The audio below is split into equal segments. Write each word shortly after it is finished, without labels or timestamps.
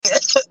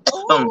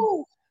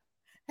Woo!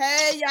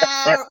 Hey,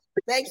 y'all.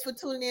 Thanks for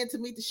tuning in to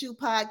Meet the Shoe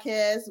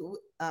podcast.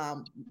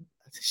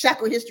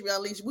 Shackle History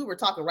Unleashed. We were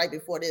talking right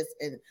before this,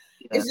 and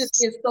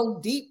it's so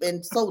deep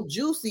and so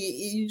juicy.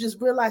 You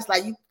just realize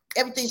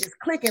everything just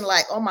clicking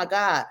like, oh my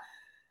God,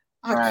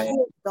 our kids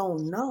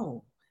don't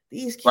know.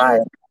 These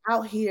kids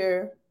out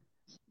here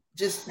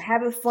just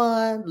having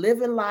fun,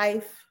 living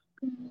life,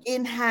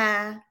 getting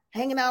high,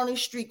 hanging out on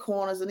these street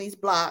corners and these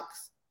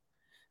blocks,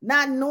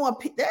 not knowing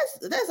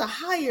there's a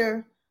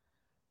higher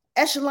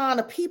echelon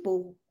of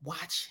people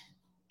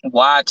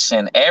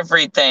watching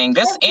everything.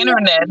 This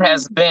internet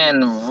has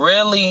been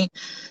really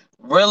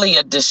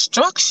a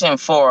destruction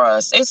for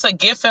us. It's a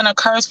gift and a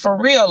curse for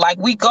real. Like,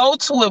 we go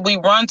to it, we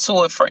run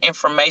to it for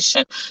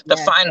information, to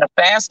find a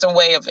faster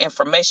way of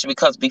information,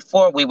 because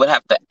before we would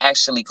have to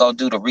actually go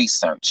do the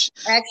research.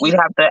 We'd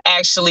have to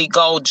actually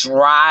go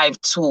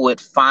drive to it,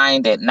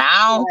 find it.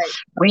 Now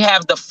we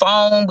have the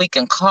phone, we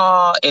can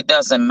call, it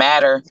doesn't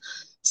matter.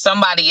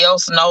 Somebody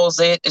else knows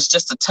it. It's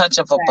just a touch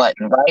of a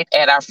button right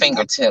at our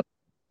fingertip.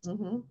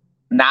 Mm-hmm.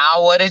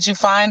 Now, what did you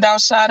find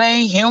out,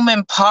 Sade?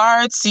 Human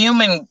parts,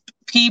 human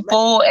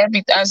people,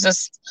 everything. That's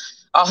just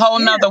a whole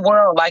nother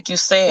world, like you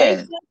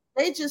said.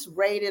 They just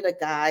raided a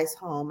guy's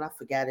home. I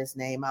forgot his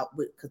name out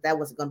because that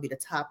wasn't going to be the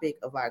topic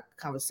of our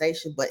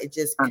conversation, but it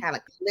just kind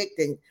of clicked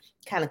and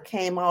kind of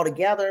came all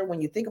together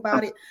when you think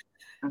about it.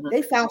 Mm-hmm.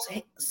 They found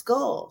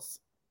skulls,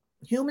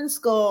 human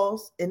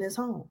skulls in his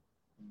home,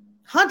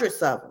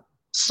 hundreds of them.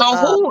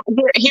 So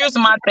here's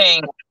my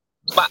thing.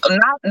 But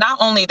not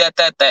only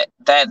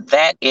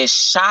that is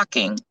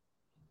shocking.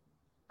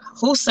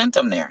 Who sent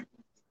them there?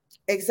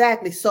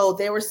 Exactly. So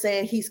they were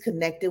saying he's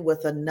connected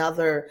with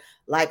another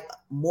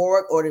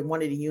morgue or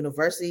one of the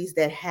universities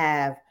that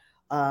have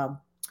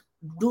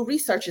do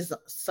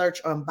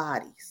search on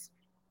bodies,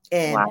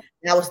 and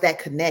that was that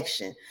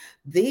connection.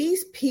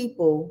 These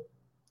people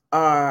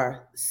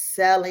are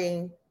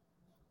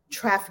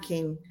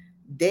trafficking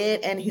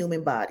dead and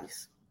human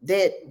bodies,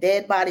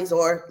 dead bodies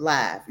or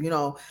live,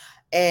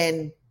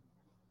 And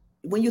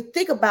when you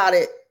think about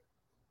it,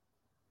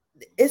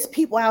 it's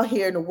people out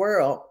here in the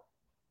world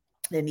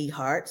that need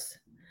hearts,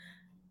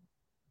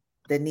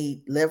 that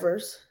need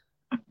livers,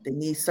 they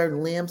need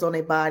certain limbs on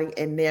their body,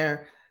 and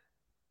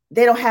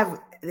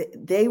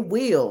they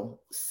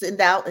will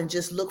send out and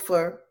just look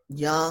for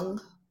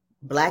young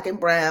Black and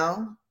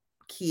brown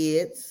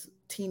kids,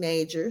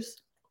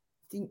 teenagers,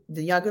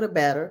 the younger the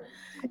better,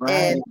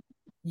 and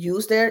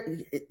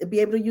be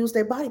able to use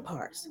their body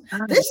parts.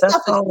 This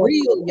stuff is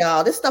real,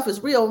 y'all. This stuff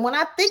is real. And when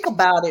I think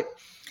about it,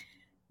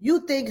 you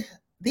think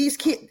these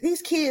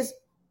kids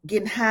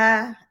getting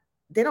high,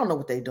 they don't know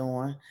what they're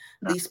doing.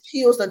 No. These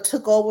pills done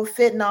took over,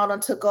 fentanyl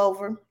done took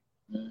over,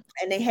 and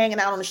they hanging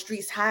out on the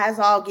streets high as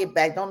all get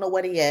back, don't know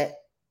where they at,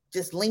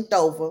 just linked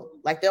over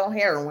like they're on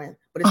heroin.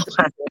 But it's the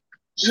people.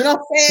 You know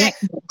what I'm saying?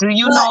 Do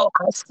you know,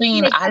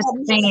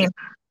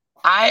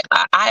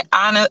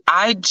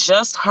 I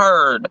just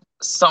heard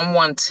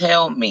someone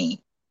tell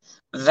me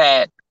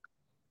that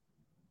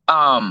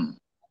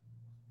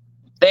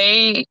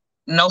they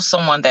know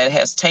someone that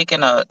has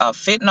taken a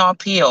fentanyl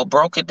pill,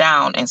 broke it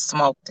down, and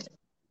smoked it.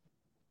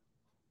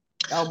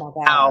 Oh my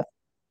God! Now,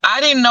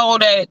 I didn't know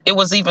that it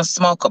was even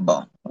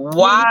smokable.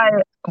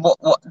 Why?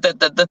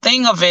 The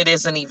thing of it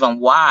isn't even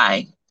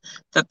why.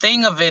 The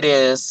thing of it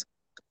is,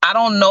 I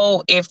don't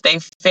know if they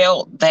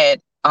felt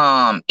that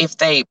if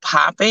they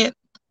pop it,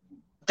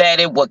 that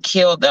it would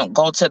kill them,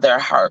 go to their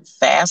heart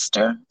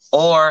faster,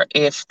 or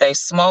if they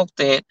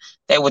smoked it,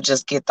 they would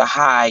just get the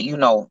high,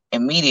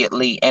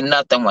 immediately, and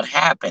nothing would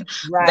happen.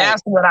 Right.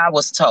 That's what I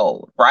was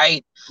told,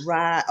 right?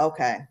 Right,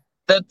 okay.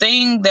 The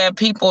thing that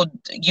people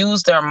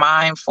use their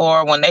mind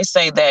for, when they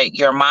say that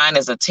your mind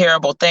is a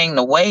terrible thing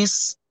to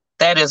waste,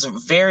 that is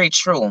very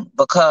true,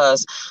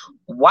 because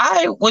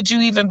why would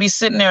you even be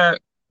sitting there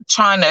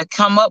trying to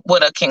come up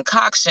with a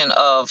concoction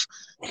of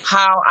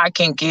how I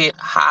can get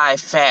high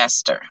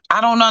faster? I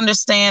don't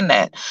understand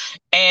that.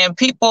 And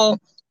people,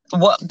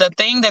 the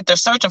thing that they're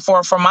searching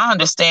for, from my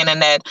understanding,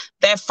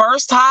 that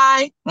first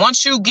high,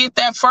 once you get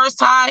that first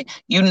high,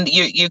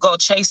 you go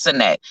chasing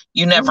that.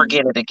 You never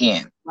get it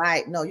again.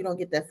 Right. No, you don't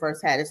get that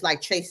first high. It's like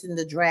chasing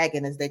the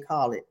dragon, as they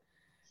call it.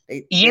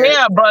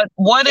 But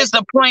what is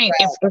the point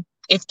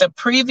if the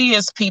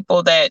previous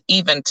people that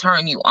even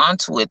turn you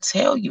onto it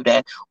tell you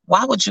that?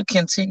 Why would you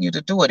continue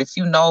to do it if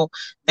you know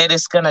that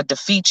it's going to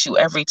defeat you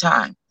every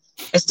time?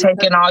 It's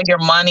taking all your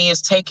money,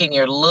 it's taking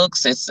your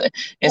looks, it's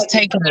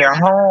taking your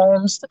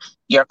homes,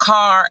 your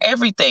car,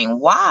 everything.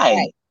 Why?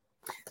 Right.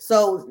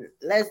 So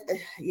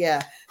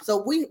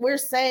So we're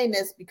saying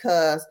this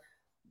because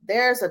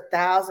there's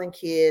 1,000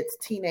 kids,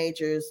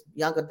 teenagers,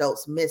 young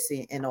adults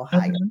missing in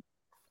Ohio.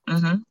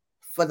 Mm-hmm.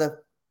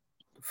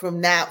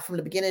 From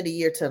the beginning of the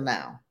year till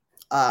now.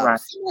 Right.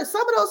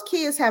 Some of those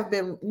kids have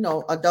been,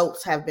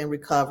 adults have been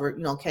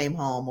recovered, came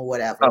home or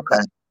whatever.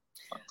 Okay.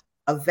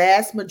 A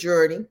vast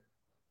majority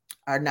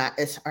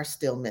are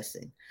still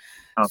missing.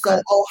 Okay.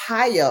 So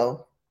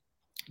Ohio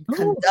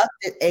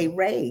conducted a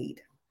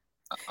raid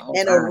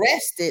and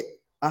arrested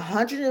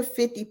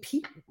 150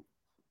 people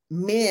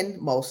men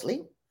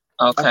mostly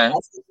Okay.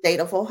 across the state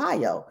of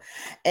Ohio.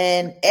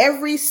 And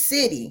every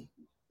city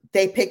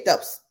they picked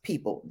up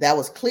people. That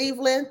was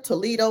Cleveland,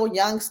 Toledo,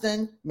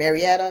 Youngstown,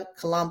 Marietta,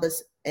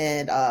 Columbus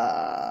and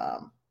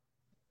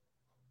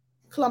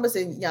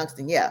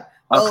Youngstown. Yeah,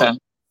 those Okay.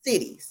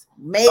 cities,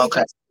 major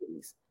Okay.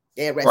 cities,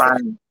 they arrested.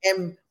 Right.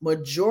 And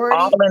majority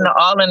of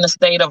All in the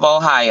state of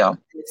Ohio.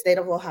 the state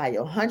of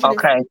Ohio, 150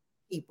 Okay.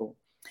 people.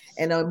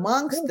 And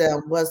amongst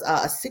them was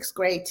a sixth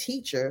grade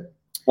teacher,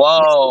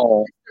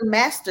 Whoa. Mr.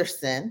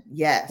 Masterson.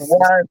 Yes, Mr.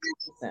 What?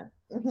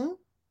 Masterson.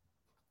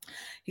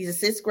 He's a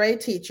sixth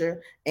grade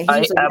teacher, and he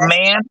was A arrested.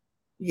 man?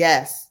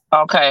 Yes,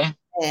 Okay.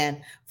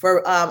 and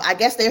for I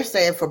guess they're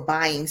saying for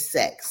buying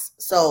sex.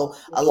 So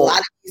a lot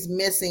of these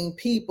missing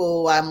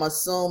people, I'm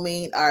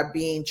assuming, are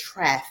being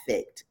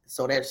trafficked.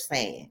 So they're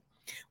saying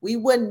we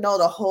wouldn't know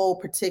the whole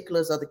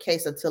particulars of the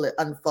case until it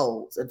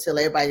unfolds, until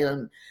everybody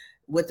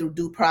went through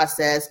due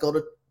process, go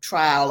to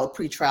trial or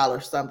pre-trial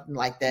or something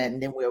like that,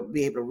 and then we'll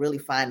be able to really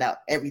find out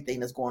everything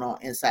that's going on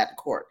inside the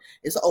court.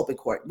 It's an open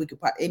court.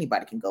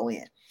 Anybody can go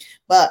in,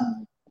 but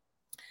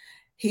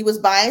he was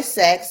buying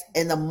sex,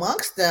 and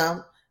amongst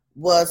them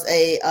was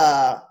a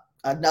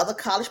another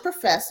college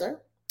professor,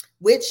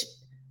 which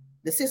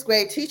the sixth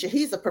grade teacher,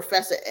 he's a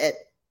professor at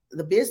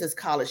the business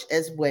college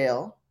as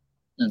well.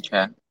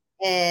 Okay.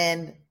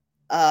 And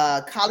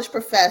college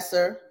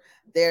professor,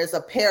 there's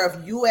a pair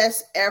of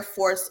U.S. Air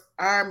Force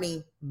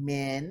Army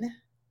men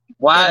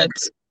What?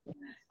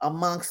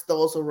 amongst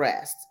those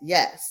arrests.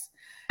 Yes.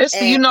 It's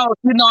And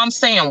I'm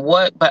saying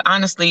what, but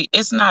honestly,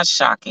 it's not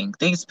shocking.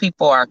 These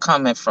people are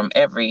coming from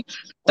every mhm,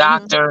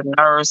 doctor,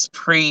 nurse,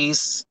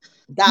 priest,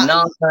 that,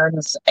 nuns.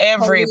 police,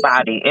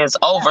 Everybody is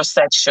yeah, over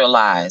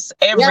sexualized.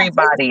 yeah,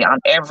 Everybody on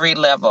every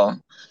level.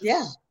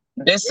 yeah,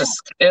 This yeah.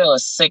 is still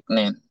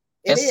sickening.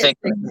 It It's is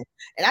sickening. sickening.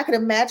 And I can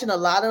imagine a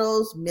lot of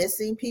those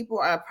missing people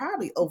are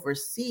probably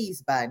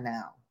overseas by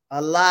now.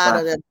 A lot Right.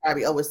 of them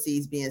probably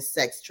overseas being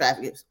sex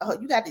trafficked. Oh,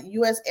 you got the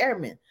U.S.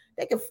 airmen.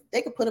 They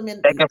could put them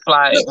in. They can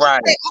fly it Look,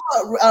 right.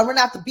 I'm gonna run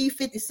out the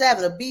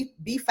B-57 or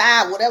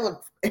B-5,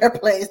 whatever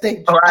airplanes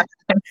they Right.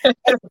 drive,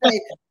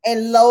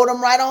 and load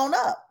them right on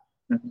up.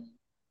 Mhm.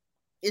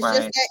 It's just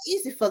Right. that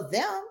easy for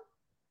them.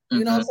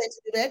 You know what I'm Hmm. saying?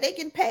 To do that, they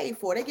get paid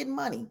for it. They get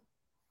money.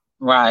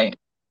 Right.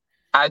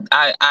 I'm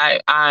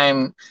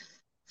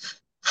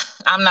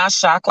not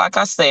shocked, like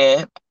I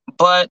said,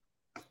 but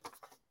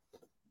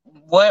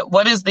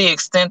what is the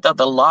extent of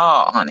the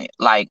law on it?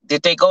 Like,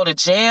 did they go to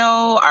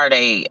jail? Are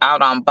they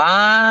out on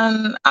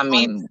bond? I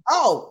mean,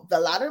 A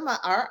lot of them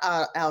are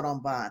out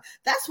on bond.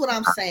 That's what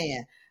I'm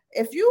saying.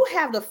 If you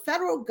have the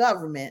federal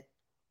government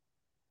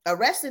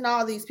arresting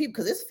all these people,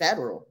 because it's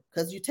federal,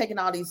 because you're taking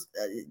all these,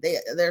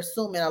 they're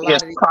assuming a you're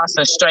lot of these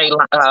crossing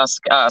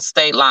people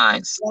state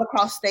lines. going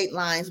across state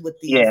lines with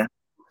these, Yeah.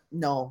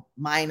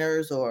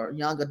 minors or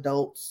young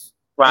adults,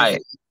 as they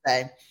Right.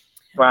 say.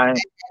 Right.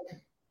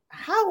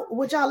 How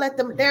would y'all let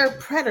them? They're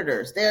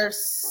predators. They're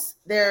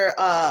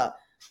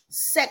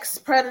sex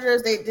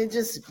predators. They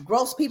just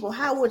gross people.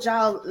 How would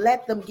y'all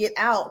let them get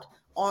out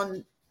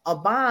on a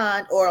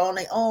bond or on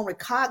their own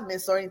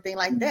recognizance or anything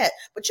like that?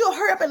 But you'll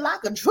hurry up and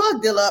lock a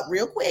drug dealer up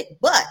real quick.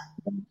 But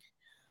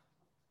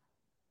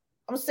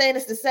I'm saying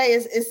this to say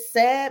it's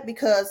sad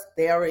because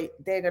they're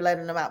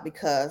letting them out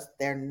because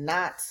they're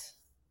not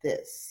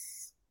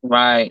this.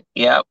 Right.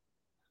 Yep.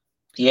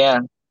 Yeah.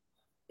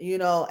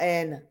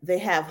 And they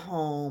have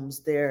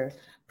homes, they're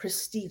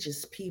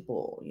prestigious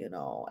people,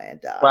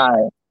 and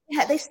Right.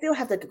 they still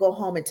have to go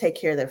home and take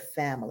care of their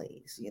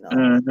families,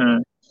 Hmm.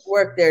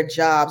 work their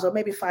jobs or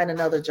maybe find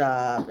another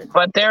job.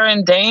 But they're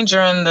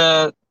endangering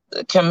the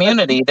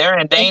community. They're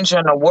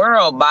endangering the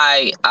world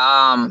by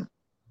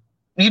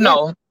you Yeah,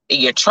 know,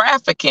 you're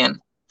trafficking.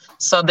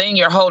 So then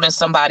you're holding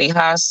somebody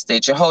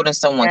hostage, you're holding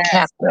someone yes,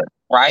 captive,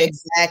 right?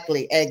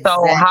 exactly, So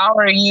exactly.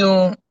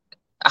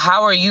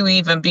 how are you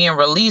even being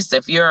released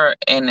if you're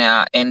in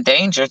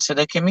danger to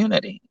the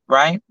community,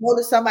 right?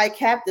 Hold somebody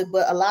captive,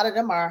 but a lot of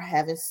them are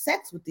having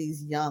sex with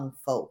these young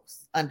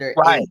folks, Right.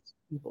 underage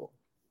people.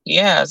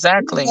 Yeah, You know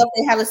exactly. if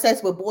they having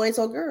sex with boys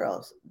or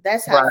girls.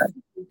 That's how Right.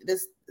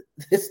 this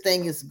this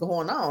thing is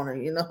going on.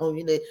 They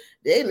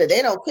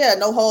don't care.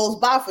 No holds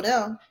barred for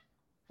them.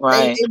 They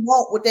Right.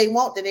 want what they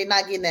want that they're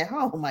not getting at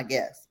home, I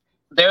guess.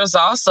 There's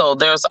also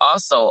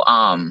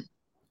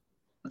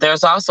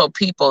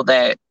people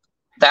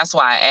that's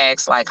why I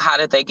asked, like, how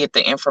did they get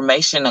the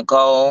information to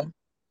go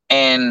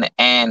and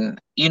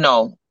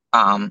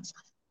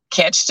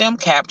catch them,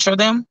 capture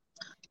them?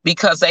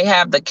 Because they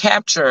have the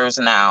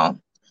capturers now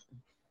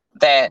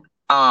that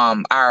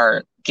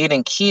are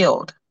getting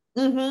killed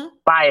Mm-hmm.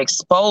 by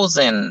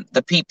exposing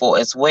the people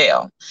as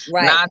well.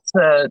 Right. Not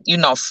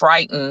to,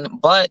 frighten,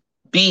 but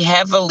be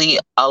heavily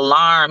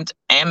alarmed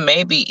and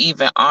maybe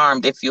even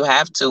armed if you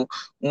have to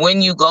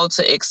when you go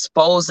to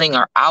exposing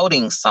or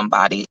outing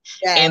somebody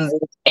in Yes.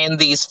 in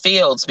these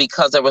fields,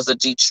 because there was a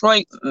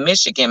Detroit,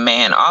 Michigan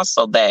man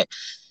also that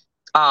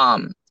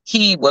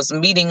he was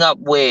meeting up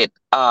with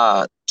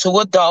two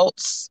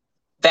adults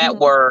that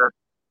Mm-hmm. were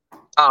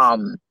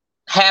um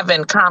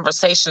having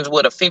conversations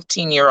with a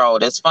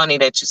 15-year-old. It's funny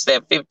that you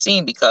said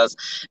 15 because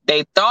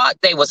they thought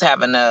they was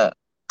having a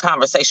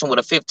conversation with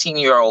a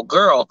 15-year-old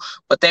girl,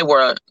 but they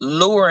were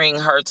luring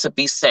her to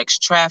be sex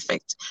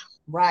trafficked.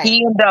 Right.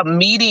 He ended up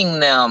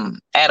meeting them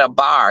at a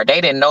bar. They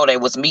didn't know they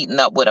was meeting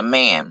up with a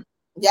man.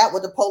 Yeah,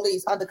 with the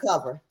police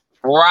undercover.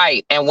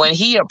 Right. And when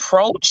he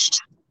approached,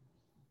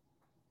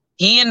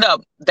 he ended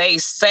up, they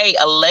say,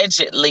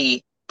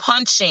 allegedly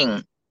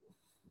punching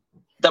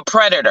the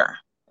predator,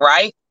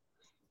 right?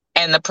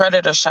 And the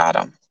predator shot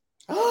him,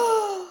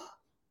 Oh,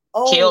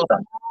 killed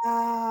him.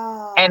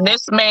 And wow.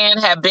 this man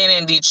had been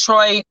in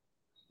Detroit,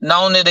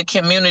 known to the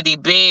community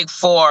big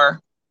for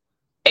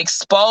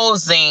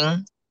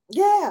exposing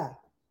Yeah.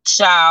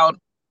 child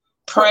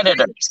Right.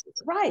 predators,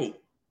 Right.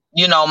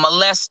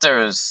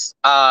 molesters,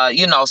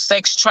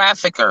 sex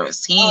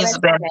traffickers. Oh, He's they know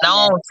been that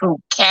known now. to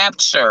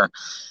capture,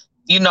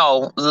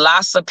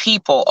 lots of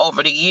people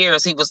over the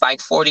years. He was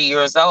like 40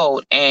 years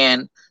old,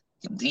 and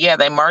yeah,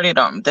 they murdered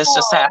him. This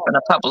just happened Oh,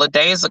 a couple of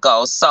days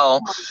ago.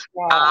 So my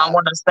I God.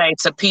 want to say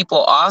to people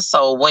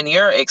also, when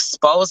you're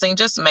exposing,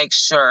 just make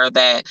sure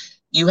that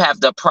you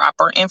have the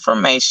proper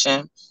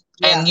information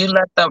and Yeah. you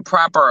let the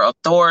proper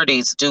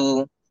authorities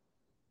do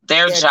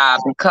their Their job,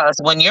 job. because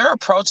when you're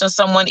approaching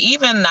someone,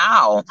 even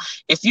now,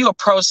 if you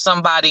approach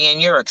somebody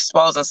and you're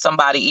exposing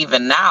somebody,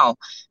 even now,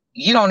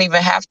 you don't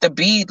even have to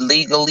be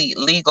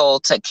legal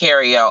to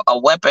carry a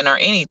weapon or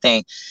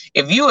anything.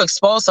 If you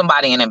expose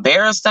somebody and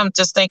embarrass them,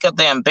 just think of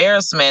the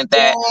embarrassment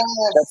that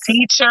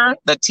Yes.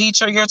 the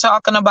teacher you're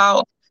talking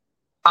about,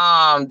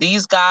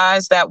 these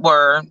guys that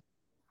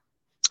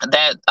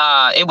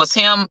it was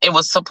him, it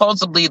was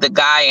supposedly the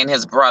guy and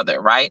his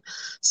brother, right?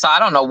 So I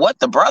don't know what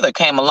the brother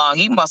came along,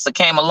 he must have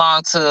came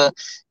along to,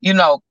 you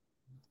know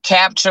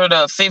capture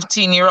the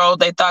 15-year-old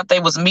they thought they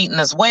was meeting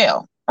as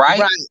well, right?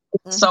 Right.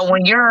 So Hmm.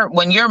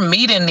 when you're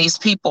meeting these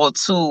people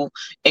to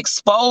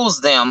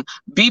expose them,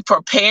 be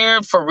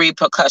prepared for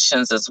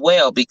repercussions as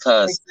well,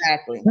 because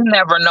Exactly. you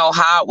never know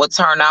how it would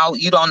turn out.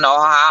 You don't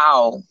know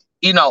how,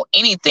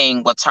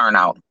 anything would turn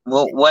out.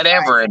 Right.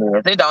 Whatever it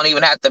is. It don't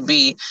even have to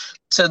be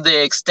to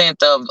the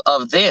extent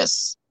of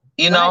this,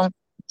 you Right. know,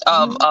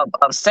 Hmm.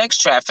 of sex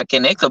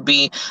trafficking. It could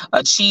be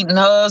a cheating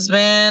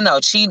husband, a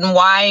cheating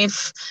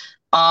wife,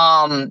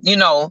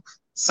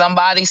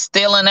 somebody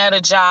stealing at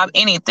a job,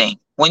 anything.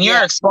 When Yeah.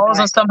 you're exposing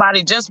Right.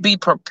 somebody, just be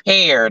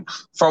prepared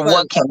for For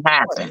what can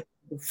happen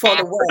for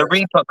the after the worst.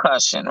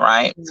 repercussion,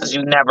 right? Because Right.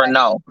 you never Right.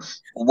 know But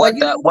what you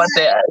the know what what?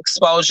 the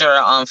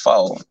exposure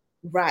unfold.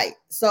 Right.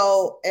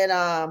 So in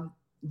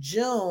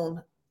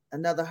June,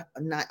 another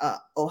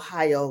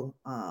Ohio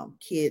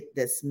kid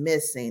that's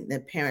missing. The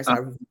parents Mm,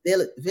 are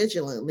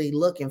vigilantly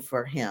looking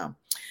for him.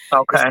 It's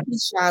okay.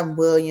 Keyshawn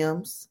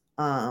Williams.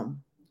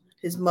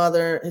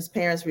 His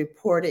parents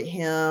reported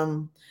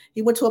him.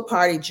 He went to a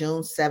party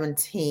June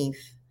 17th,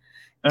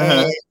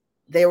 and Hmm.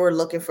 they were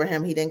looking for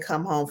him. He didn't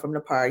come home from the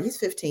party. He's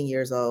 15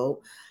 years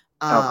old.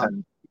 Okay.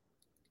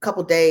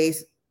 Couple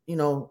days, you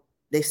know,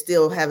 they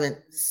still haven't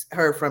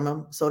heard from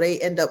him. So they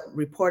end up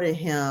reporting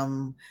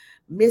him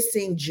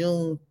missing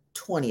June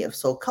 20th.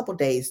 So a couple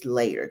days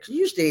later. 'Cause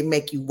usually they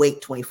make you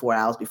wait 24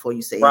 hours before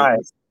you say Right.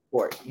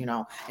 report,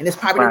 And it's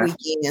probably the Right.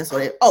 weekend.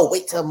 So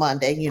wait till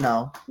Monday,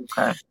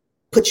 Okay.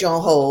 put you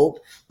on hold.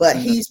 But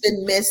Mhm. he's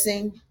been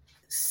missing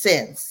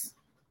since.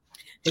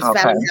 His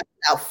Okay. family have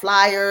put out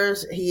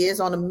flyers. He is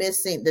on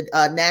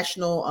the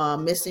national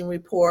missing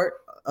report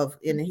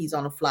and he's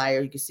on a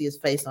flyer. You can see his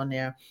face on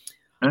there.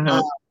 Um, Hmm.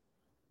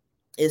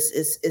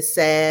 it's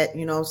sad,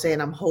 what I'm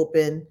saying. I'm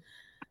hoping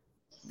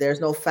there's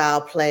no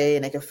foul play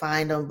and they can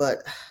find him,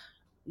 but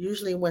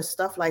usually when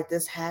stuff like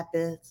this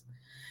happens,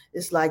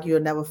 it's like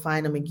you'll never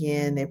find them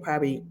again. They're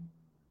probably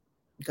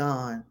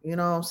gone. You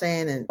know what I'm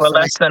saying? And Well,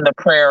 somebody, let's send a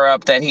prayer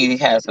up that he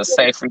has a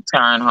safe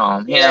return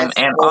home. Him yes,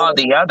 and all Lord,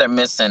 the other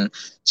missing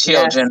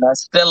children yes,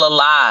 that's still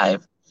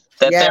alive,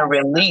 that they're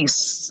yes,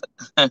 released,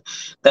 that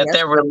yes,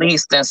 they're Lord.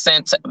 released and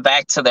sent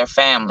back to their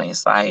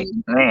families. Like,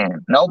 Mhm.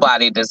 man,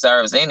 nobody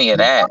deserves any of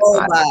that.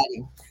 Like,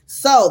 Nobody.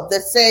 So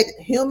that said,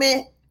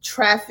 human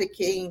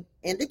trafficking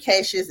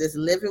indications is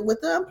living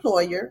with the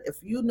employer. If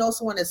you know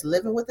someone that's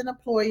living with an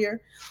employer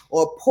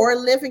or poor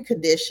living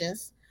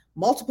conditions,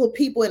 multiple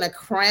people in a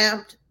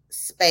cramped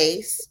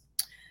space,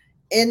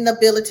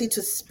 inability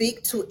to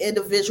speak to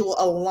individual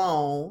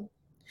alone,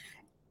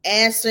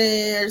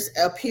 answers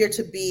appear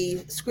to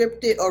be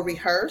scripted or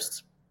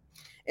rehearsed,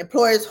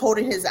 employers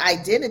holding his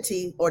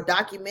identity or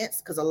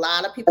documents, because a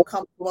lot of people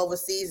come from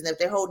overseas, and if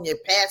they're holding your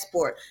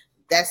passport,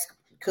 that's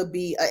could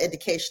be an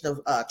indication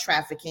of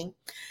trafficking.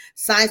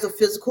 Signs of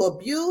physical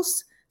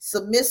abuse,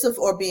 submissive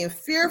or being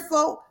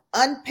fearful,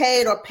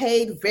 unpaid or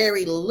paid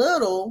very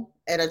little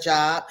at a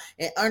job,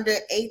 and under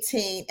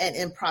 18 and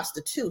in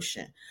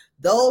prostitution.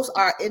 Those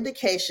are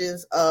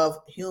indications of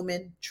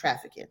human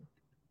trafficking.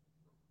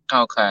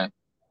 okay,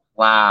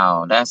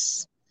 wow,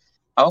 that's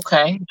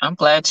okay. I'm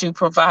glad you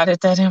provided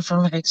that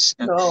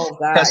information. Oh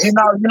God,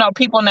 Because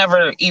people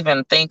never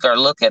even think or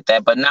look at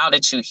that, but now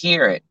that you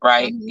hear it,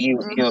 right, mhm,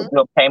 you'll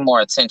mhm. pay more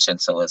attention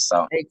to it.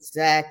 So,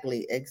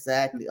 Exactly,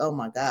 exactly. Oh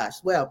my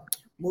gosh. Well,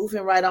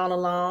 moving right on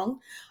along.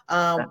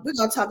 We're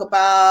gonna talk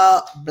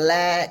about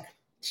Black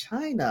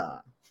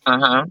China.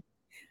 Uh-huh.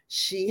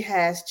 She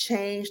has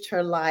changed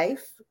her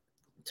life,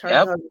 turned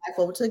Yep. her life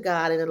over to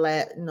God in the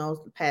last,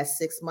 past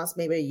 6 months,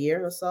 maybe a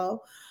year or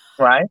so.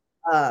 Right.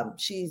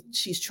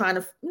 She's trying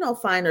to,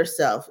 find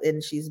herself,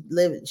 and she's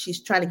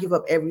trying to give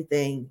up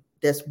everything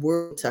that's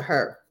worthy to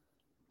her.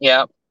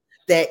 Yep.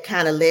 That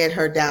kind of led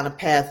her down a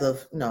path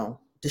of,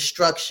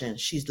 destruction.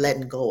 She's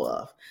letting go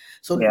of.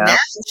 So now Yep.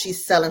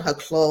 she's selling her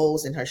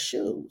clothes and her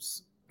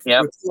shoes,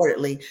 Yep.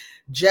 reportedly,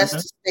 just Hmm.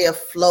 to stay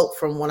afloat,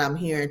 from what I'm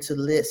hearing,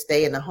 to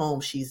stay in the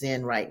home she's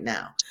in right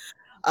now.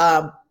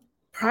 Um,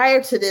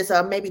 Prior to this,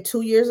 maybe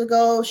 2 years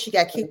ago, she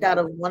got kicked out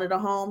of one of the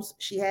homes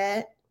she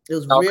had. It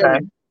was Okay.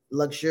 really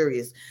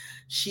luxurious.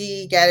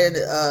 She got in.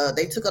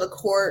 They took her to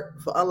court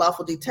for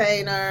unlawful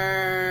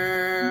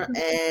detainer,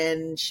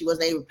 and she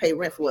wasn't able to pay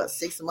rent for what,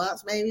 6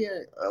 months, maybe.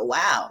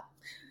 Wow.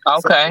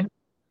 So, Okay.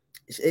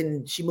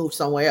 and she moved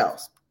somewhere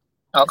else.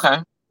 Okay.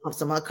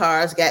 Some of her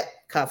cars got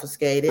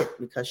confiscated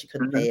because she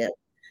couldn't Hmm. pay it.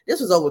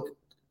 This was over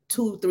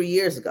 2, 3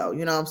 years ago.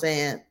 You know what I'm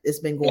saying? It's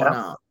been going Yep.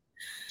 on.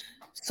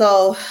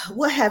 So,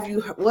 what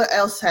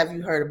else have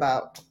you heard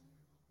about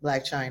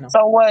Black China?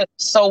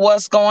 So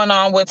what's going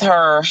on with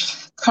her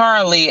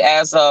currently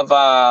as of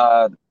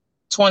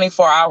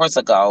 24 hours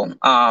ago?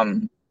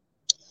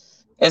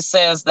 It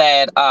says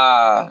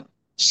that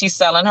she's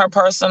selling her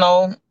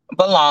personal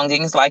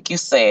belongings, like you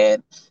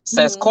said.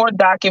 Says Hmm. court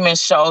documents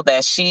show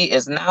that she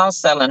is now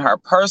selling her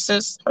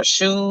purses, her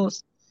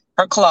shoes,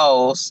 her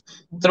clothes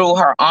through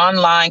her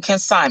online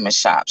consignment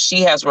shop.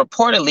 She has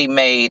reportedly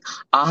made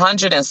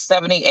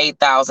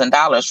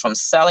 $178,000 from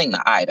selling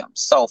the items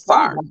so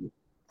far.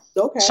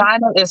 Oh, okay.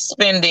 China is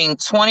spending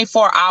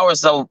 24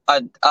 hours a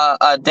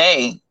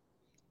day,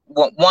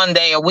 one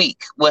day a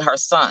week with her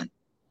son.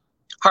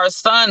 Her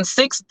son,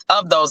 6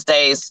 of those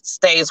days,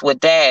 stays with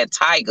dad,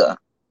 Tyga,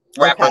 Okay.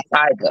 rapper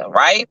Tyga,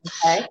 right?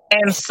 Okay.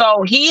 And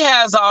so he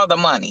has all the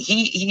money.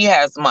 He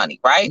has money,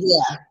 right?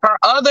 Yeah. Her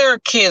other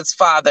kid's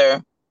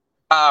father,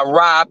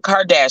 Rob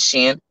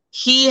Kardashian,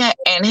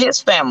 and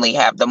his family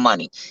have the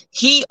money.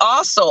 He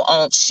also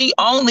owns. She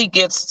only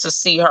gets to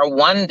see her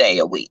one day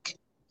a week.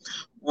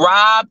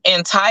 Rob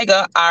and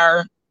Tyga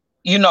are,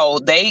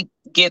 they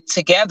get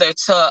together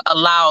to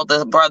allow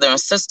the brother and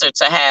sister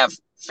to have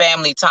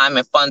family time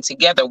and fun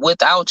together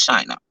without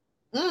China.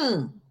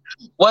 Mm,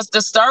 What's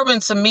disturbing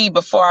to me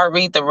before I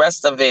read the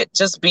rest of it,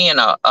 just being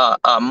a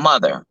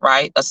mother,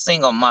 right? A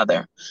single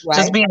mother,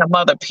 just right. being a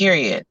mother,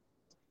 period.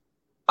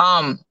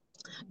 Um,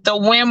 the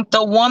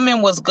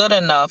woman was good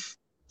enough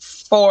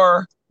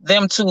for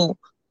them to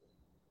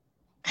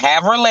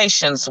have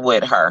relations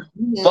with her.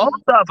 Both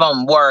Hmm. of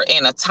them were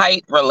in a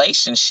tight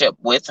relationship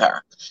with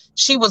her.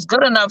 She was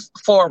good enough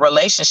for a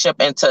relationship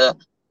and to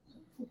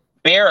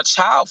bear a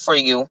child for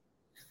you,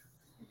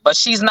 but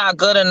she's not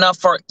good enough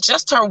for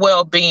just her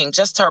well-being,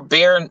 just her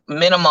bare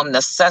minimum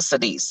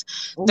necessities.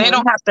 They Hmm.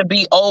 don't have to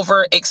be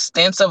over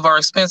extensive or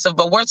expensive,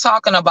 but we're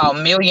talking about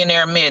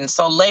millionaire men.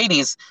 So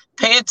ladies,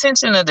 pay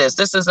attention to this.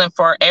 This isn't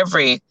for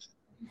every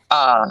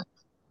uh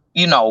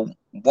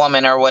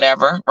woman or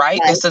whatever, right?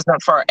 Right. This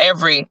isn't for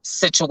every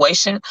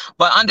situation,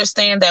 but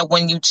understand that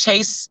when you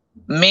chase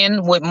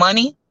men with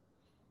money,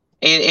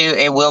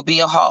 it will be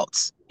a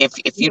halt if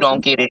you don't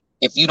Mhm. get it.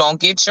 If you don't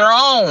get your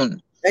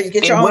own, And you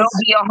get it your own. will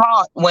be a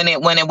halt when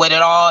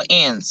it all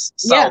ends.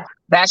 So Yeah.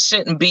 that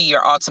shouldn't be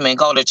your ultimate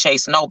goal to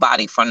chase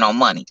nobody for no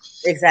money.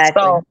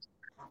 Exactly. So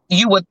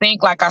you would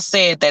think, like I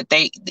said, that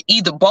they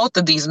either both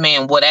of these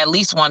men would at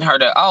least want her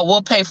to, oh,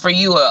 we'll pay for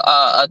you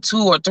a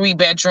 2 or 3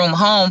 bedroom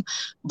home,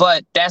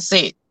 but that's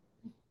it.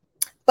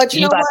 But you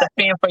You know got to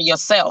what? fend for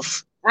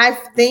yourself. I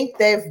think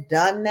they've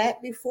done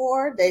that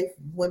before. They've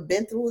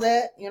been through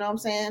that. You know what I'm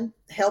saying?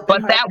 Helping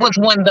But her. that was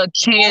when the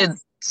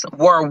kids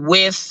were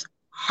with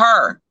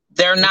her.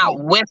 They're not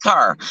with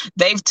her.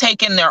 They've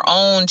taken their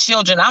own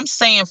children. I'm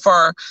saying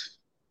for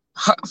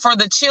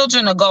the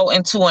children to go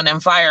into an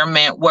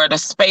environment where the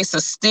space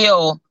is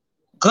still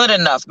good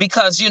enough,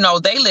 because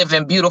they live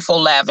in beautiful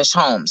lavish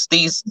homes.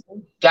 These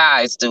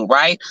guys do,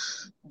 right?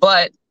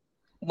 But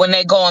when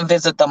they go and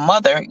visit the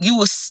mother, you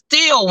will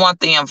still want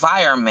the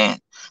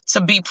environment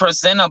to be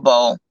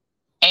presentable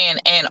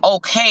and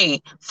okay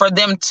for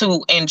them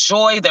to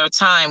enjoy their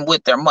time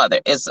with their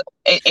mother. Is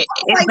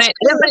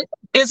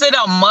it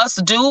a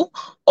must do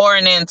or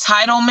an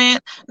entitlement?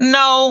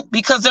 No,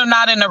 because they're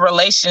not in a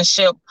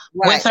relationship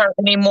with Right. her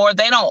anymore.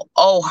 They don't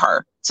owe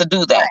her to do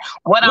Right. that.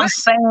 What I'm Right.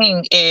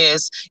 saying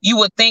is, you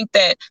would think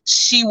that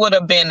she would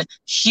have been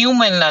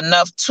human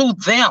enough to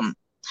them,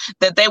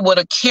 that they would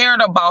have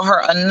cared about her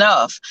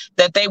enough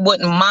that they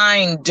wouldn't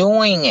mind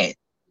doing it.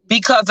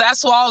 Because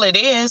that's all it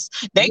is.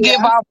 They give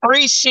Yeah. out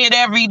free shit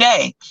every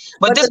day.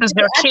 But But this is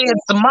your I think,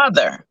 kid's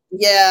mother.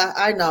 yeah,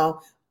 I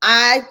know.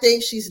 I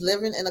think she's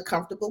living in a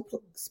comfortable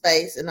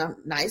space, in a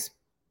nice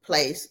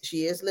place.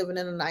 She is living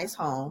in a nice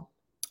home,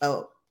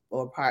 or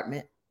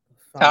apartment.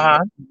 From what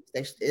Uh-huh.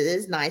 it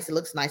is nice. It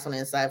looks nice on the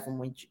inside from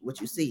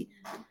what you see.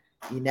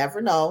 You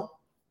never know,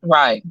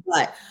 Right.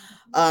 but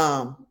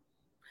um,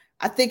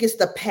 I think it's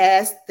the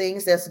past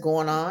things that's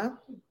going on,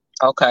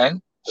 Okay.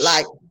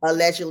 like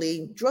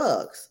allegedly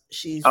drugs.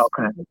 She's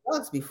Okay. used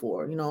drugs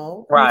before, who's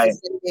to Right.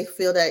 say they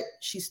feel that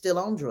she's still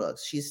on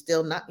drugs? She's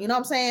still not, you know what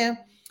I'm saying?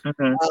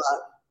 Hmm. Uh,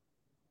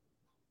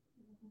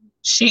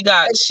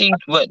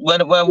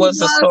 What was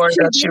the story she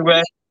that did you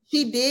read? get,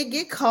 she did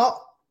get caught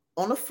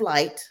on a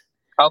flight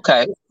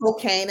Okay. with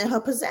cocaine in her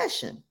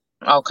possession.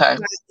 Okay.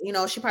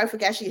 She probably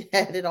forgot she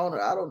had it on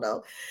her. I don't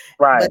know.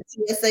 But Right.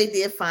 TSA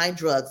did find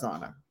drugs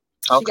on her.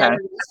 She got Okay.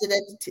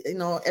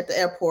 arrested at the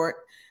airport.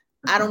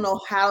 I don't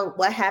Mhm. know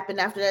what happened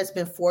after that. It's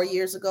been 4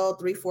 years ago,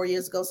 3, 4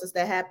 years ago since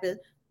that happened.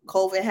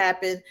 COVID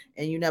happened,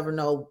 and you never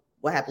know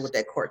what happened with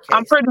that court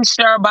I'm case. pretty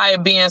sure by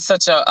it being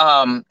such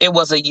a it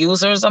was a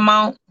user's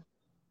amount.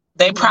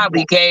 They Yeah.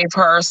 probably gave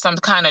her some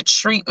kind of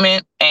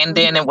treatment and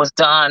then Mhm. it was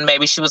done.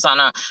 Maybe she was on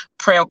a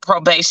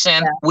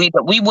probation. Yeah.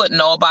 We wouldn't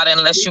know about it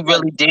unless you Yeah.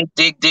 really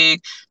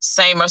dig.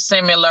 Same or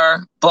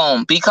similar,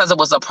 boom. Because it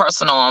was a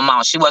personal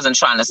amount. She wasn't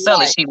trying to sell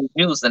it. Right. She was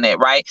using it,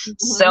 right? Mhm.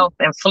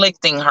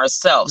 Self-inflicting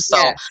herself. So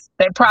Yes.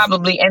 they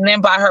probably, and then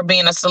by her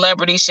being a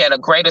celebrity, she had a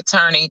great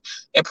attorney.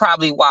 It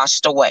probably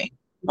washed away,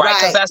 right?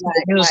 Because Right. that's what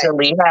Right. Right.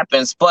 usually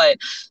happens. But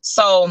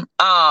so,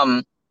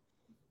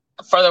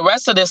 for the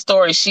rest of this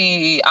story,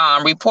 she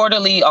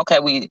reportedly,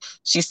 okay,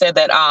 she said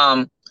that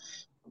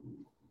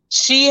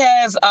she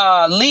has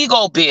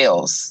legal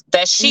bills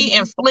that she Mhm.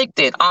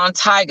 inflicted on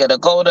Tiger to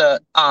go to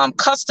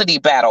custody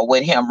battle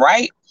with him,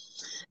 right?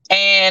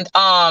 And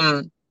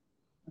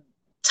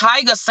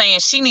Tiger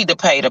saying she need to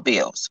pay the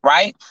bills,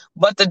 right?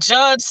 But the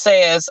judge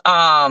says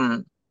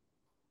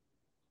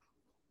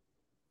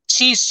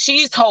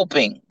she's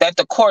hoping that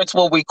the courts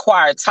will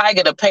require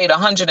Tiger to pay the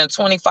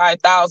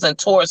 125,000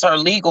 towards her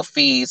legal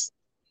fees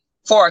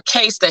for a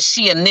case that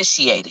she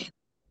initiated.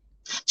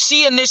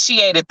 She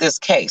initiated this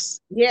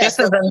case. Yeah. This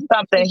So isn't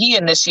something he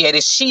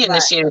initiated. She right.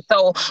 initiated.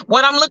 So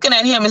what I'm looking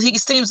at him is he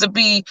seems to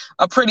be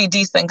a pretty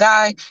decent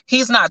guy.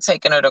 He's not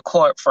taking her to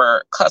court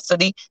for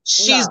custody.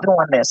 She's No.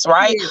 doing this, She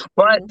right? is.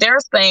 But they're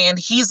saying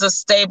he's a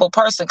stable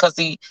person because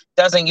he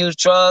doesn't use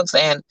drugs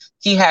and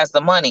he has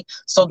the money.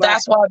 So Right.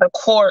 that's why the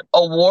court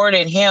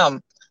awarded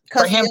him for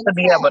Custody him of to the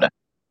be able child.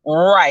 to.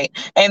 Right.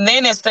 And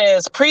then it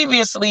says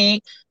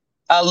previously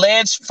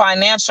alleged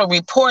financial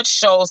report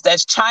shows that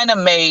China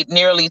made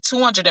nearly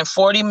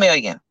 240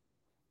 million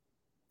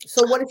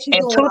So what is she in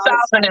doing with all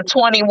this money?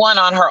 2021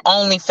 on her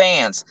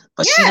OnlyFans,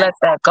 but she Yeah. let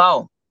that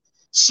go.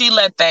 She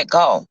let that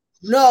go.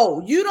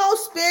 No, you don't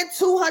spend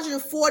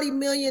 $240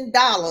 million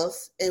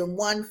in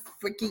one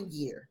freaking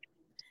year.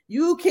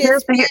 You can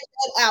Here's spend the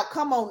that out.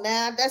 Come on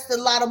now. That's a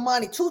lot of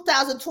money.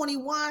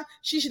 2021,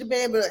 she should have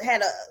been able to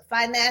had a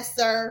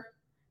financier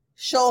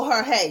show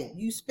her, hey,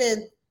 you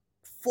spend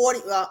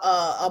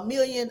a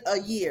million a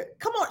year.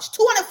 Come on,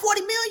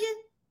 240 million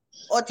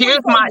or here's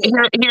 24 my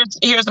million.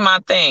 here's my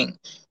thing.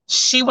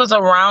 She was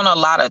around a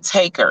lot of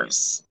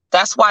takers.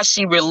 That's why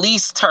she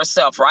released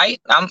herself, right?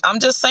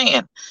 I'm just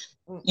saying.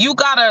 You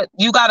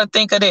Mm-mm. gotta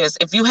think of this.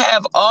 If you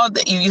had all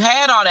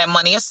that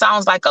money, it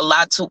sounds like a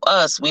lot to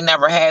us. We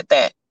never had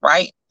that,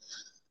 right?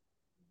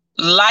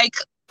 Like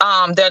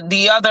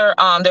the other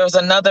there's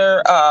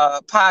another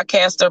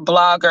podcaster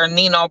blogger,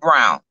 Nino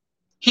Brown.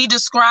 He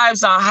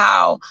describes on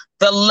how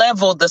the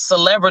level the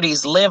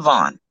celebrities live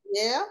on.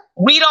 Yeah,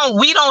 We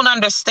don't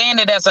understand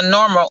it as a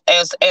normal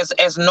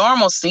as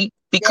normalcy yeah,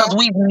 because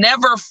we've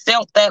never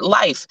felt that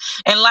life.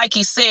 And like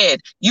he said,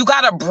 you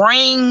got to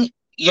bring that,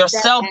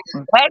 yourself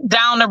back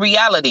down to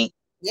reality.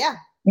 yeah.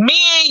 Me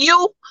and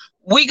you,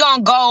 we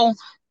gonna go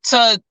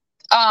to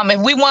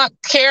if we want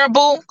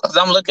caribou, because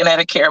I'm looking at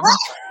a caribou.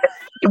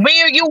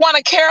 Me or you want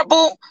a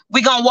caribou,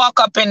 we gonna walk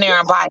up in there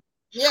and buy it.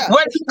 Yeah, We're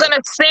for sure.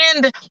 gonna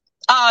send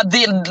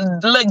the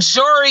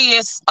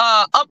luxurious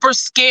upper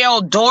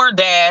scale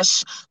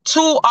DoorDash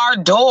to our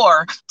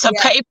door to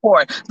Yeah, pay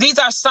for it. These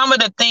are some of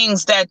the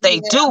things that they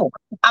yeah, do.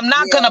 I'm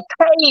not yeah. gonna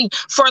pay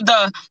for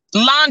the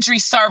laundry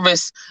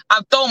service.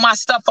 I throw my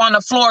stuff on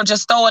the floor,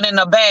 just throw it in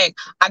a bag.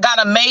 I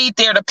got a maid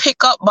there to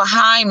pick up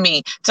behind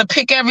me, to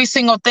pick every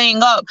single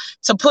thing up,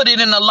 to put it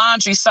in the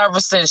laundry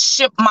service and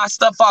ship my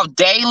stuff off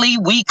daily,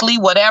 weekly,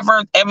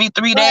 whatever, every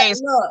three But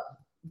days. look,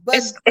 but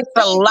the It's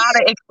a thing lot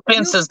of is, you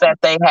expenses that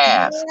they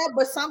have. yeah,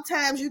 but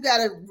sometimes you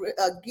gotta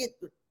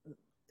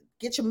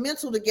get your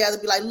mental together.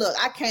 Be like, look,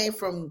 I came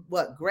from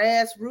what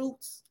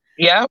grassroots.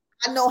 Yeah,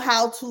 I know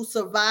how to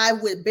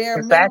survive with bare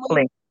minimum.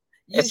 exactly.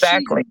 She,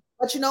 Exactly.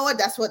 but you know what?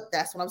 That's what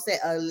I'm saying.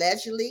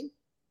 Allegedly,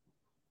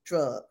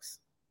 drugs.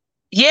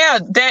 Yeah,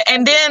 that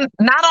and then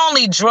not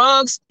only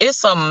drugs,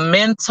 it's a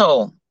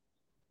mental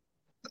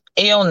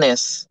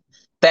illness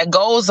that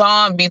goes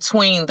on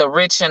between the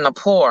rich and the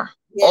poor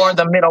or Yeah,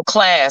 the middle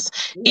class.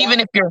 yeah, Even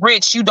if you're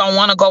rich, you don't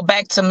want to go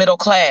back to middle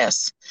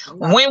class.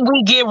 no. When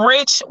we get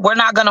rich, we're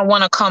not going to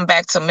want to come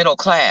back to middle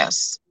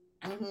class.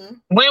 Mm-hmm.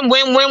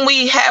 When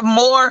we have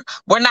more,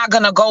 we're not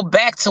gonna go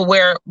back to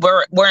where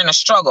we're in a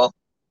struggle.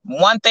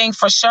 One thing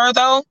for sure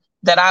though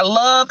that I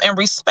love and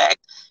respect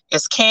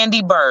is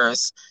Candy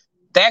Burrs.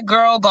 That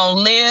girl gonna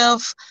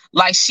live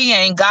like she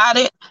ain't got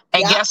it,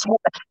 and Yeah, guess what?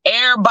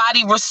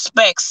 Everybody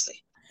respects it.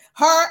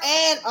 Her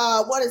and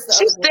what is the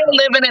other She's still girl?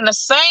 living in the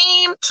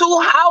same two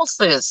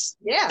houses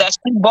Yeah. that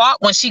she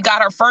bought when she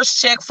got her first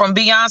check from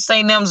Beyonce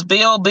and them's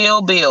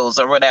bills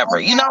or whatever.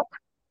 You Okay. know,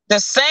 the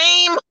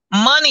same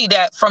money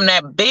that from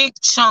that big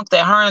chunk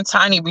that her and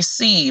Tiny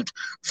received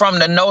from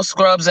the no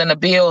scrubs and the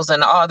bills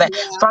and all that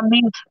Yeah. from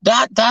me,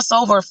 that's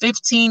over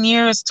 15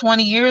 years,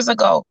 20 years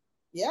ago.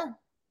 Yeah.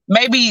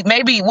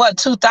 Maybe what,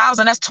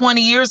 2000, that's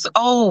 20 years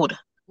old.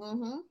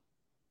 Mm-hmm.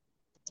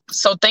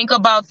 So think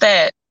about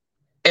that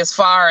as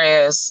far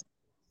as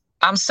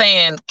I'm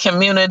saying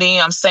community,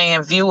 I'm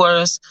saying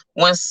viewers.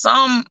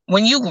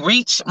 When you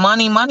reach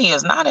money, money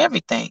is not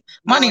everything.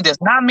 No, Money does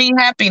not mean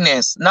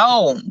happiness.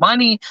 No,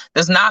 money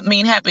does not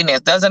mean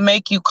happiness. Doesn't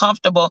make you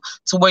comfortable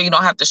to where you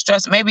don't have to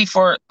stress, maybe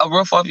for a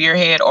roof over your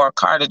head or a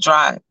car to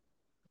drive,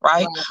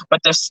 right? right.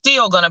 But there's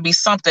still gonna be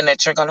something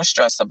that you're gonna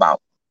stress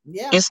about.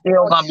 Yeah. It's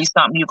still Oh gonna yeah. be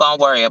something you're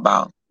gonna worry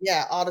about.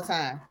 Yeah, all the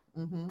time.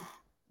 Mm-hmm.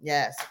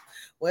 Yes.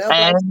 Well, but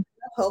And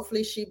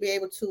hopefully she'll be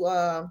able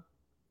to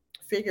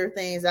figure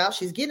things out.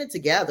 She's getting it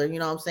together, you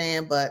know what I'm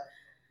saying? But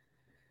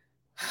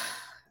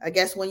I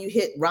guess when you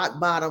hit rock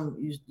bottom,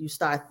 you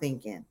start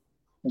thinking,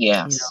 you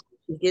know, yes.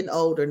 she's getting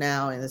older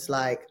now, and it's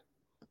like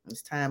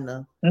it's time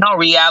to No,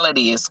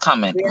 reality is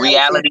coming. reality.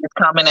 Reality is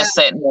coming and Yeah,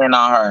 setting in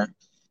on her.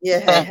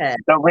 yeah,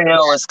 The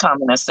real yeah, is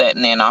coming and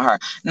setting in on her.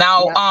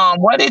 Now, yeah.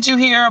 what did you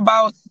hear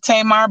about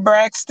Tamar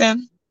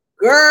Braxton?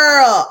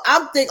 Girl,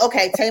 I'm thinking.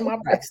 Okay, Tamar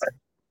Braxton.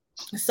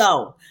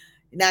 So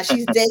now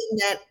she's dating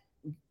that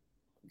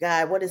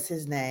guy. What is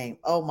his name?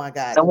 Oh my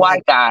God, The the white.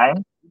 white guy.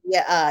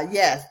 Yeah,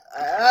 yes.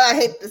 I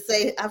hate to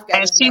say I forgot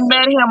And his she name.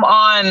 met him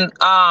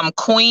on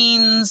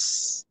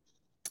Queen's.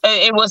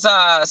 It was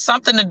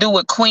something to do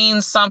with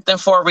Queen something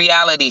for a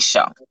reality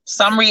show.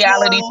 Some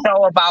reality Oh,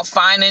 show about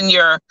finding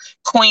your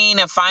queen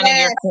and finding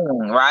your yes,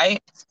 king,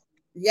 right?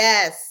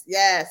 yes,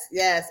 yes,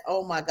 yes.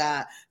 Oh my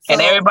God. And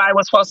So everybody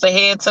was supposed to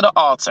head to the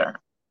altar.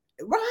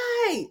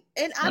 right,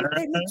 and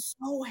they look Mhm.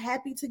 so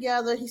happy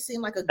together. He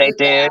seemed like a They good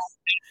guy. did.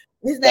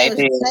 His They name is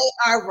did.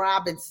 J.R.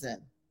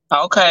 Robinson.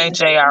 Okay,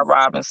 J.R.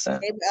 Robinson.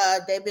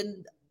 They've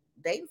been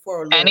dating for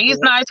a And little he's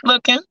bit. nice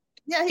looking.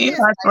 Yeah, he He's is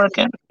nice nice.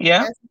 looking.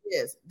 Yeah. Yes, he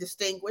is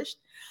distinguished.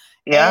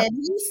 Yeah. And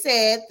he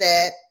said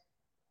that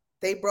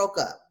they broke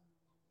up.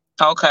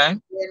 Okay.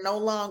 They're no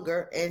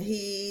longer, and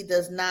he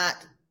does not.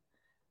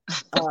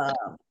 Uh,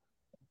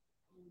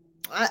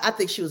 I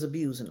think she was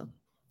abusing him.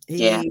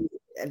 Yeah. He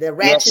the Yeah.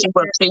 ratchet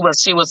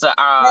She was a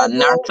verbal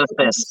abuse.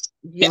 narcissist.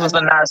 She Yeah, was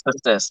a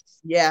narcissist.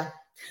 yeah, Yeah.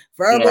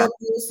 verbal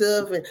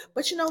abusive.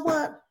 But you know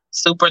what?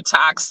 Super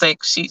toxic.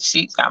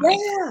 I mean,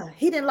 Yeah,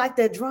 he didn't like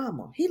that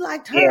drama. He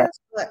liked yeah. hers,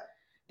 but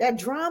that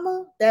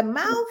drama, that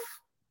mouth,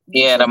 get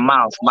Yeah. you The in trouble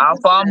mouth. all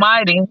Mouth the time.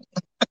 almighty.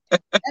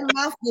 That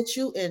mouth gets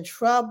you in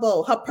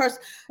trouble. Her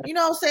person, you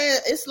know what I'm saying?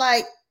 It's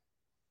like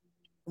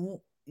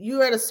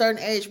you're at a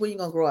certain age when you're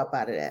gonna grow up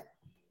out of that.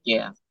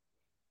 Yeah.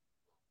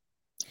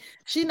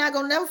 She's not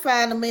gonna never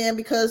find a man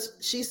because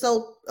she's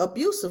so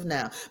abusive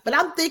now. But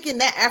I'm thinking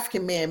that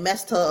African man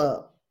messed her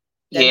up.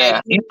 That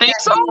Yeah. You think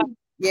so?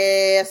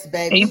 yes, He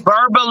baby.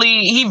 verbally,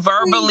 he He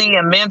verbally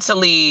and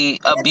mentally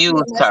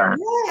abused her.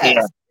 Yeah.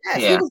 yes, yes.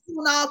 He Yeah. was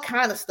doing all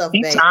kind of stuff,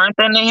 He baby. turned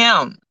into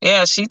him.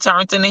 Yeah. She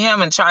turned into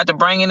him and tried to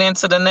bring it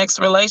into the next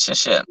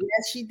relationship.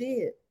 Yes, she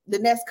did. The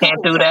next Can't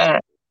couple do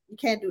relationships. that. You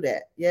can't do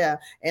that. Yeah.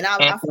 And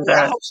Can't I do I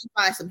that. hope she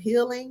finds some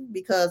healing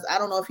because I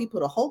don't know if he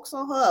put a hoax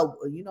on her.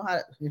 Or you know how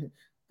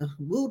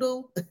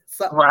voodoo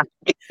something. Right.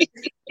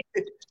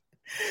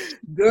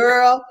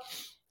 Girl,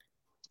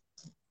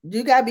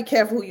 you gotta be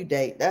careful who you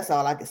date. That's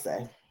all I can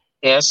say.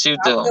 Yes, you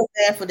I do. feel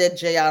bad for that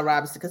J.R.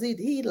 Robinson because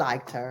he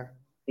liked her.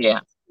 Yeah.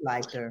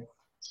 Liked her.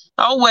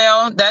 Oh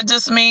well, that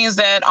just means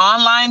that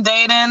online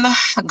dating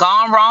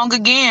gone wrong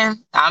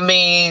again. I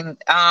mean,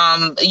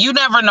 you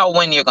never know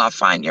when you're gonna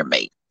find your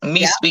mate.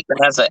 Me Yeah, speaking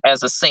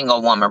as a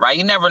single woman, right?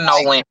 You never know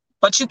right. when,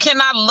 but you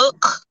cannot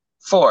look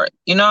for it.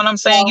 You know what I'm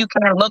saying? No, You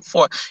can't look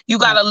for it. You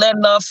no. gotta let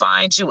love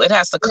find you. It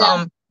has to Yeah,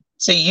 come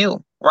to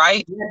you,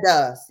 right? it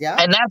does. Yeah.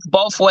 And that's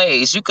both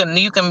ways. You can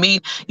meet.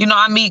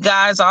 I meet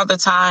guys all the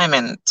time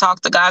and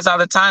talk to guys all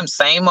the time.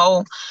 Same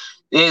old.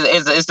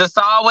 It's just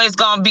always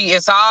gonna be.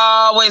 It's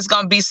always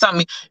gonna be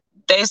something.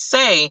 They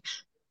say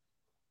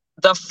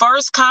the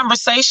first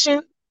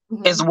conversation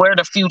is Mm-hmm. where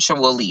the future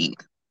will lead.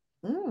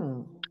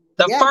 Mm.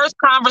 The Yeah. first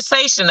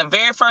conversation, the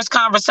very first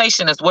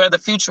conversation is where the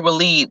future will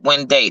lead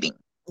when dating.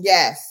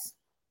 Yes.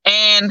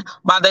 And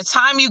by the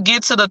time you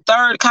get to the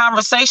third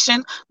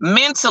conversation,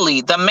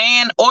 mentally, the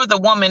man or the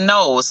woman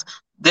knows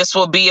this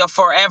will be a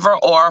forever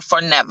or a for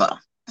never.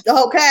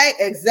 Okay.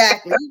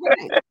 Exactly. You're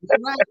right.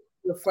 You're right.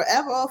 You're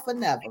forever or for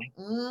never.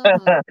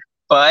 Mm-hmm.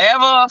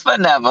 Forever or for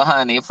never,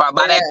 honey. By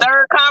that Yeah.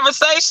 third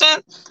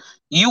conversation,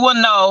 you will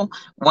know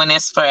when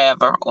it's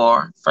forever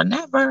or for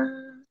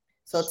never.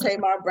 So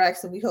Tamar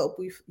Braxton, we hope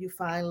you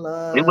find We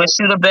love. wish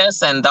you the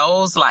best and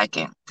those like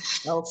it.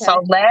 So, Okay.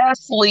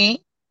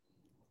 lastly,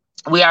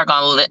 we are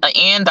going to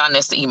end on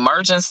this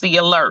emergency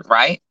alert,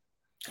 right?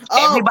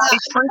 Oh,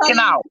 Everybody's freaking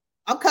out.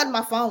 I'm cutting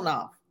my phone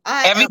off.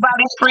 I am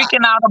Everybody's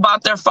freaking out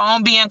about their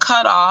phone being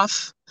cut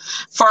off.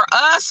 For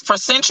us, for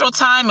Central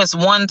Time, it's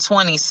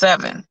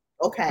 127.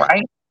 Okay.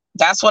 Right?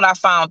 That's what I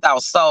found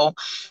out. So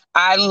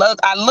I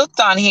looked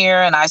on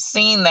here and I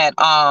seen that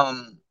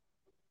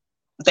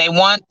they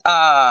want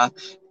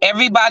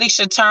everybody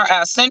should turn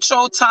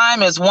Central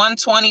Time is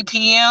 1:20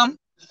 p.m.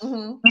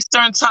 Mm-hmm.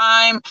 Eastern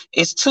Time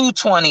is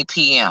 2:20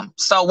 p.m.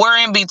 So we're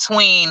in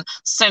between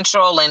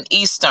Central and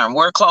Eastern.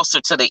 We're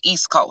closer to the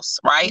East Coast,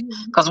 right?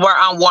 Mm-hmm. Because we're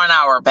on 1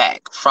 hour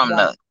back from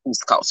Right. the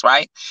East Coast,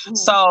 right? Mm-hmm.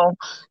 So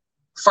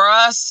for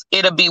us,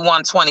 it'll be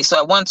 1:20.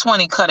 So at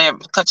 1:20,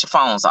 cut your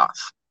phones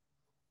off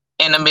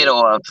in the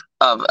middle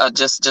of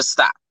just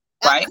stop,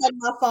 I'm right? cutting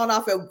my phone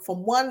off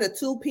from 1 to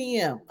 2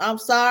 p.m. I'm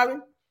sorry.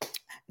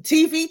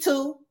 TV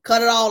too,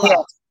 cut it all Yeah.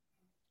 off.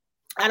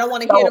 I don't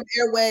want to hear So them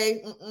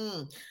airway.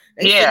 Mm-mm.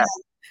 They send yeah,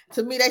 out,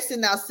 to me, they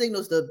send out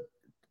signals to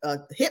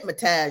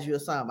hypnotize you or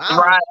something. I don't.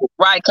 right,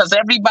 right. Because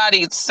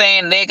everybody's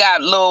saying they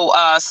got little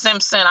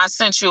Simpson. I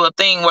sent you a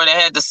thing where they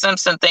had the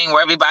Simpson thing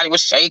where everybody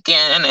was shaking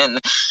and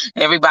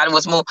everybody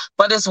was moving.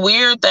 But it's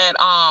weird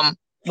that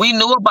we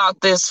knew about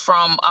this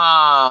from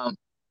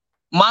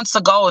months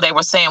ago. They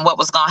were saying what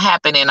was going to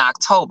happen in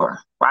October,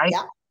 right?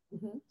 Yeah.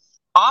 Mm-hmm.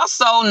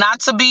 Also, not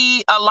to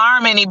be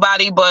alarm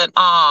anybody, but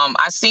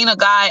I seen a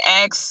guy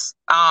ask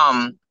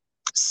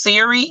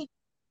Siri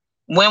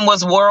when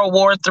was World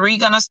War III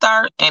gonna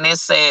start, and it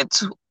said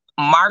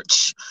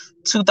March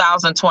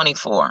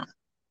 2024.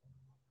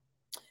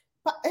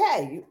 But,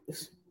 hey,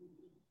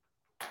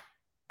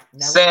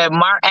 never. Said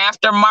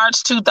after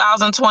March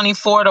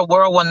 2024, the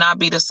world will not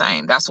be the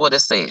same. That's what it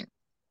said,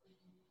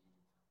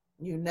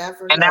 You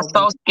never and that's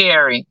know. so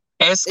scary.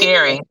 It's It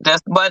scary. is.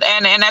 Just but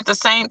and at the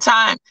same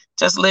time,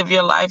 just live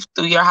your life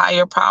through your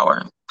higher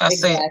power.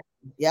 That's it. Exactly.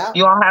 Yeah.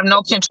 You don't have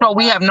no control.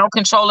 We have no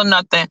control of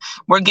nothing.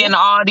 We're Yeah. getting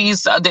all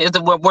these.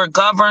 We're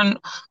governed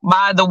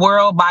by the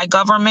world, by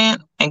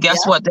government, and guess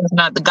Yeah. what? There's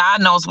not.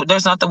 God knows.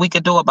 There's nothing we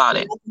could do about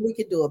it. Nothing we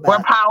can do We're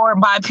about it.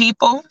 powered by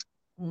people.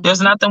 There's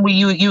Mm-hmm. nothing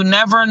you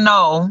never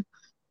know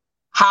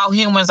how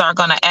humans are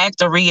going to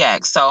act or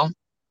react. So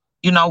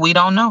we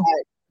don't know.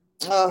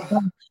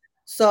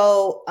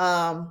 So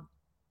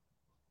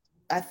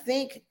I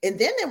think, and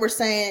then they were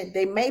saying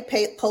they may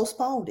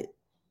postpone it.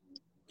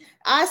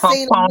 I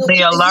seen Postpone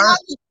the alert.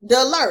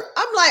 the alert.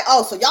 I'm like,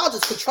 oh, so y'all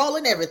just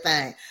controlling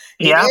everything.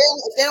 Yeah.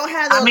 If they don't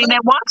have the I mean, alert, they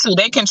want to.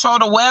 They control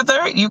the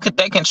weather.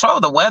 They control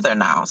the weather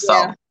now. yeah,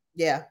 So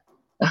yeah.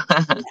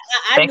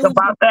 I think knew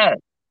about that.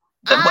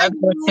 The I weather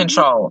knew you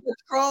control. could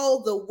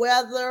control the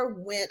weather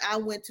when I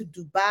went to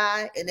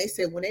Dubai, and they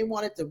said when they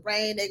want it to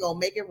rain, they gonna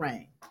make it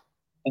rain.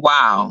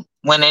 Wow.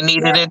 When they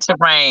needed Yeah, it to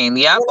rain.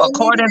 Yep. when they needed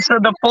According it to to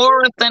the rain.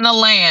 forest and the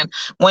land,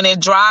 when it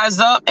dries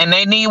up and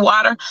they need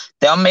water,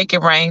 they'll make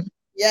it rain.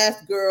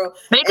 Yes, girl.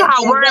 Think of And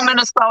how then we're in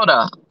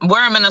Minnesota.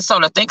 We're in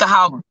Minnesota. Think of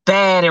how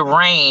bad it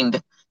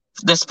rained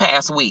this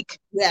past week.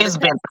 yeah, this It's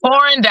been past week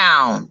pouring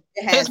down.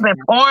 it It's has been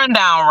been. pouring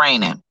down,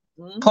 raining,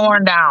 Hmm.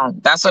 pouring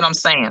down. That's what I'm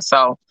saying.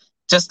 So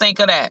just think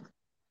of that.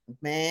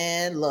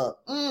 Man, look.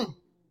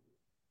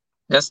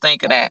 Just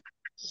think of that.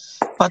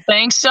 Well,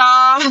 thanks,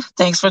 y'all.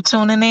 Thanks for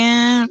tuning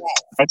in.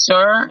 Make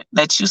sure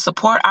that you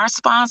support our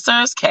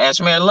sponsors,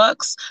 Cashmere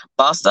Lux,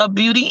 Boss Up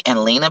Beauty,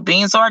 and Lena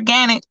Beans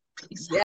Organic. Peace out. Yeah.